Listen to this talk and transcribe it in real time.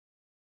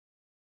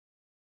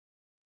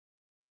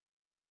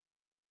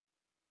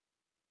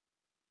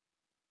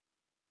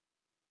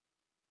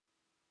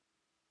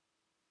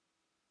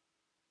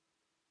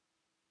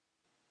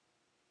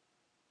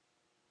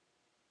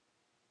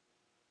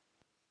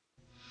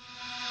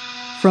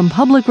From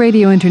Public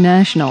Radio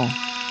International,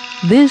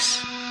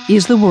 this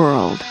is The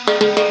World.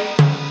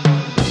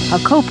 A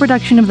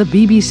co-production of the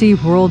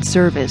BBC World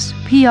Service,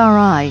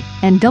 PRI,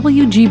 and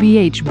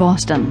WGBH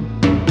Boston.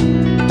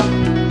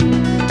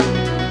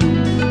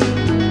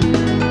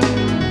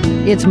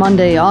 It's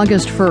Monday,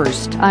 August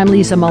 1st. I'm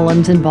Lisa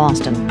Mullins in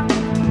Boston.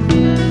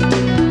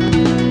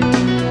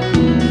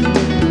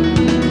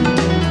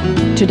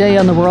 Today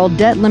on The World,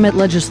 debt limit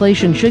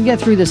legislation should get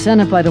through the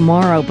Senate by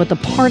tomorrow, but the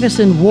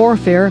partisan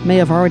warfare may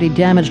have already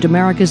damaged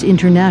America's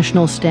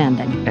international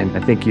standing. And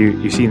I think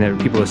you've seen that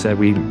people have said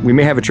we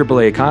may have a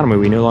AAA economy,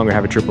 we no longer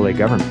have a AAA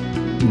government.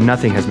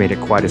 Nothing has made it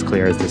quite as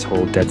clear as this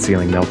whole debt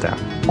ceiling meltdown.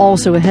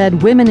 Also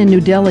ahead, women in New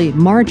Delhi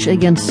march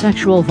against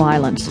sexual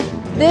violence.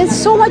 There's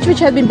so much which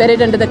has been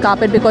buried under the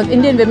carpet because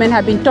Indian women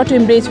have been taught to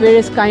embrace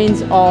various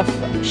kinds of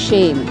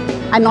shame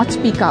and not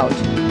speak out.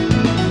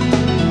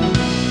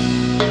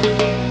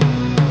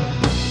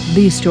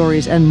 These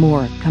stories and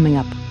more coming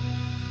up.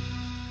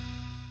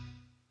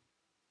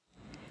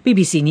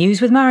 BBC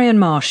News with Marion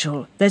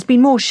Marshall. There's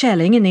been more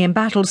shelling in the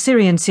embattled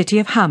Syrian city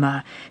of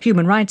Hama.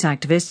 Human rights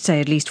activists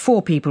say at least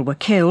 4 people were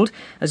killed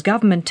as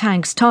government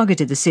tanks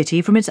targeted the city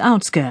from its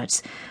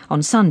outskirts.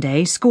 On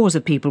Sunday, scores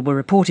of people were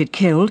reported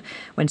killed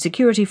when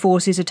security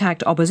forces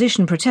attacked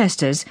opposition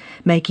protesters,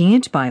 making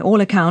it, by all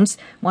accounts,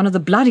 one of the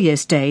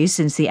bloodiest days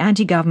since the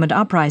anti-government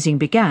uprising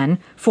began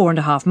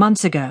 4.5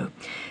 months ago.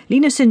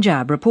 Lina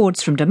Sinjab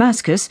reports from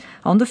Damascus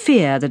on the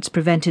fear that's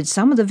prevented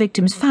some of the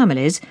victims'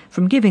 families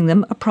from giving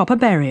them a proper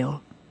burial.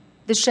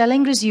 The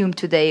shelling resumed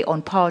today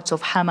on parts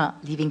of Hama,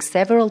 leaving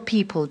several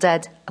people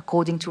dead,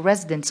 according to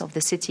residents of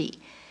the city.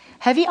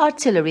 Heavy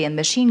artillery and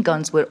machine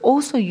guns were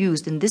also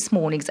used in this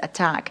morning's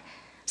attack.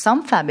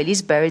 Some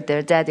families buried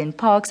their dead in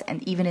parks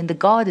and even in the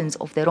gardens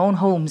of their own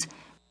homes.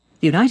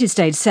 The United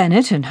States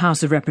Senate and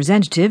House of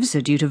Representatives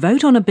are due to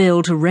vote on a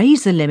bill to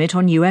raise the limit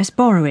on U.S.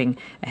 borrowing,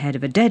 ahead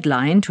of a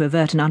deadline to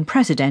avert an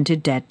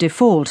unprecedented debt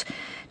default.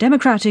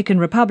 Democratic and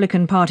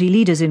Republican Party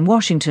leaders in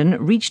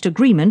Washington reached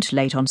agreement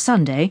late on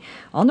Sunday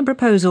on the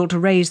proposal to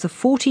raise the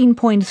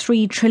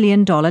 $14.3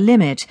 trillion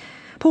limit.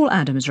 Paul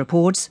Adams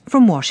reports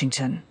from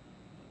Washington.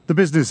 The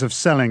business of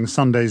selling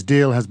Sunday's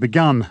deal has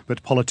begun,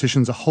 but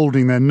politicians are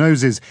holding their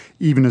noses,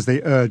 even as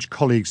they urge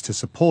colleagues to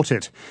support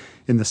it.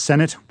 In the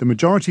Senate, the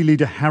Majority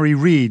Leader Harry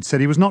Reid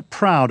said he was not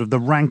proud of the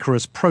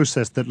rancorous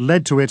process that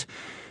led to it,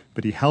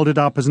 but he held it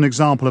up as an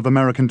example of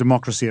American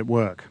democracy at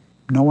work.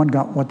 No one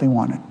got what they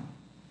wanted.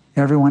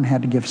 Everyone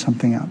had to give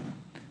something up.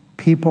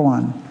 People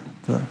on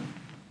the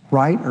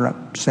right are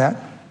upset.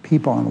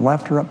 People on the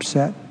left are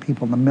upset.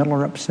 People in the middle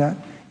are upset.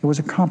 It was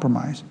a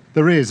compromise.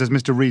 There is, as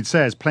Mr. Reid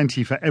says,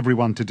 plenty for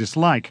everyone to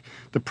dislike.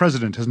 The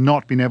president has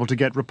not been able to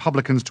get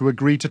Republicans to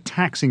agree to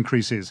tax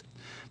increases.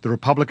 The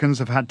Republicans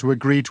have had to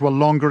agree to a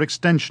longer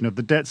extension of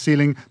the debt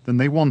ceiling than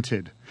they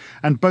wanted.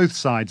 And both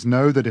sides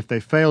know that if they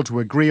fail to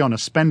agree on a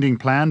spending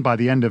plan by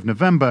the end of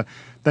November,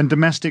 then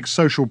domestic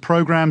social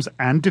programs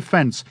and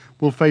defence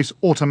will face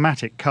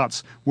automatic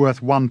cuts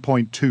worth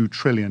 $1.2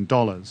 trillion.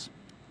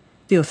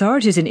 The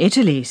authorities in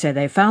Italy say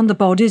they found the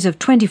bodies of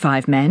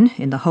 25 men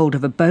in the hold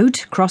of a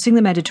boat crossing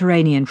the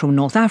Mediterranean from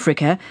North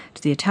Africa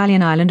to the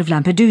Italian island of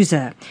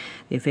Lampedusa.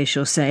 The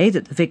officials say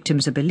that the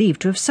victims are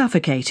believed to have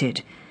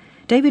suffocated.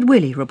 David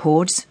Willey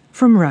reports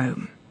from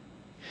Rome.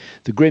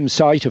 The grim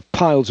sight of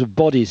piles of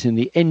bodies in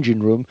the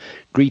engine room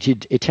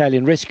greeted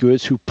Italian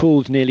rescuers who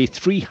pulled nearly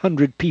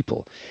 300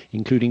 people,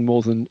 including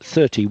more than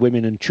 30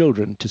 women and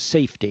children, to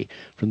safety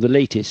from the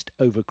latest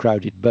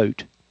overcrowded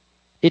boat.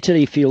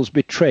 Italy feels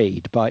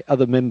betrayed by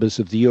other members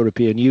of the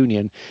European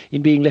Union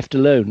in being left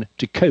alone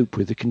to cope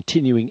with the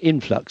continuing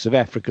influx of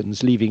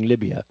Africans leaving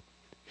Libya.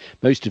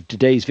 Most of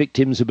today's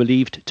victims are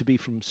believed to be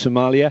from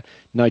Somalia,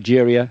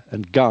 Nigeria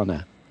and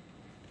Ghana.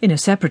 In a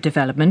separate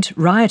development,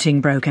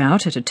 rioting broke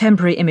out at a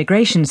temporary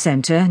immigration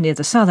centre near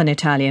the southern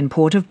Italian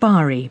port of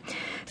Bari.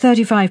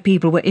 35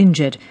 people were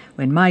injured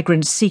when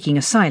migrants seeking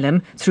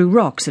asylum threw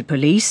rocks at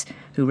police,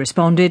 who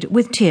responded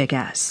with tear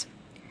gas.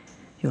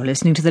 You're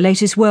listening to the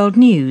latest world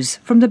news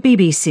from the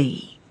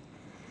BBC.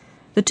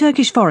 The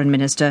Turkish foreign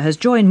minister has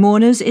joined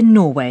mourners in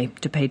Norway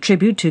to pay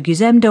tribute to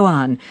Gizem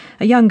Doğan,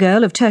 a young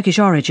girl of Turkish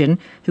origin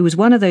who was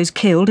one of those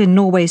killed in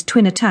Norway's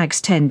twin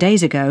attacks 10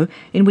 days ago,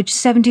 in which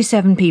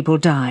 77 people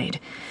died.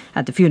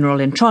 At the funeral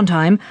in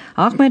Trondheim,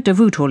 Ahmet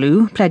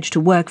Davutoglu pledged to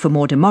work for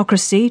more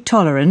democracy,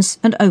 tolerance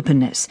and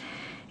openness.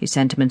 His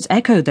sentiments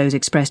echoed those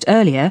expressed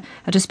earlier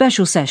at a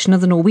special session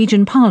of the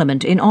Norwegian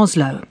Parliament in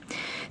Oslo.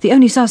 The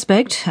only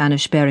suspect,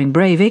 Anders Behring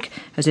Breivik,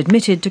 has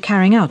admitted to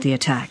carrying out the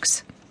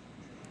attacks.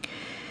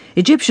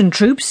 Egyptian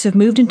troops have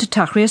moved into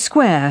Tahrir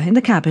Square in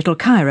the capital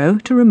Cairo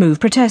to remove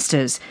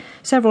protesters.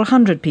 Several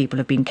hundred people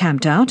have been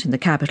camped out in the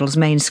capital's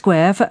main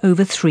square for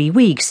over 3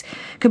 weeks,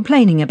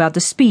 complaining about the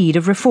speed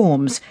of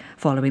reforms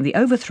following the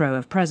overthrow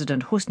of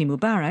President Hosni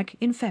Mubarak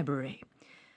in February.